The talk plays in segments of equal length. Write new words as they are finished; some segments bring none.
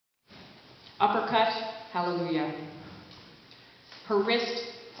Uppercut, hallelujah. Her wrist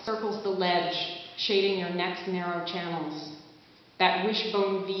circles the ledge, shading your neck's narrow channels. That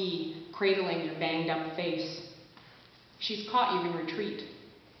wishbone V cradling your banged-up face. She's caught you in retreat,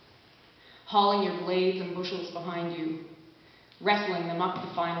 hauling your blades and bushels behind you, wrestling them up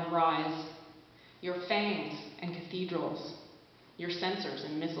the final rise. Your fangs and cathedrals, your sensors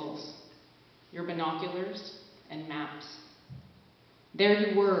and missiles, your binoculars and maps. There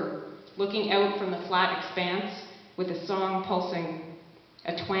you were, looking out from the flat expanse with a song pulsing,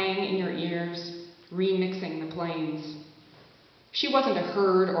 a twang in your ears, remixing the plains. She wasn't a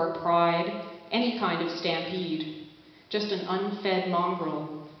herd or pride, any kind of stampede, just an unfed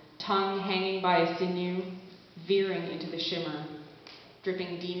mongrel, tongue hanging by a sinew, veering into the shimmer,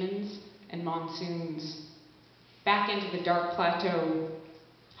 dripping demons and monsoons. Back into the dark plateau,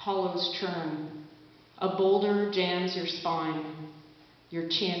 hollows churn. A boulder jams your spine. Your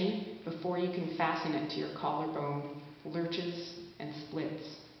chin, before you can fasten it to your collarbone, lurches and splits.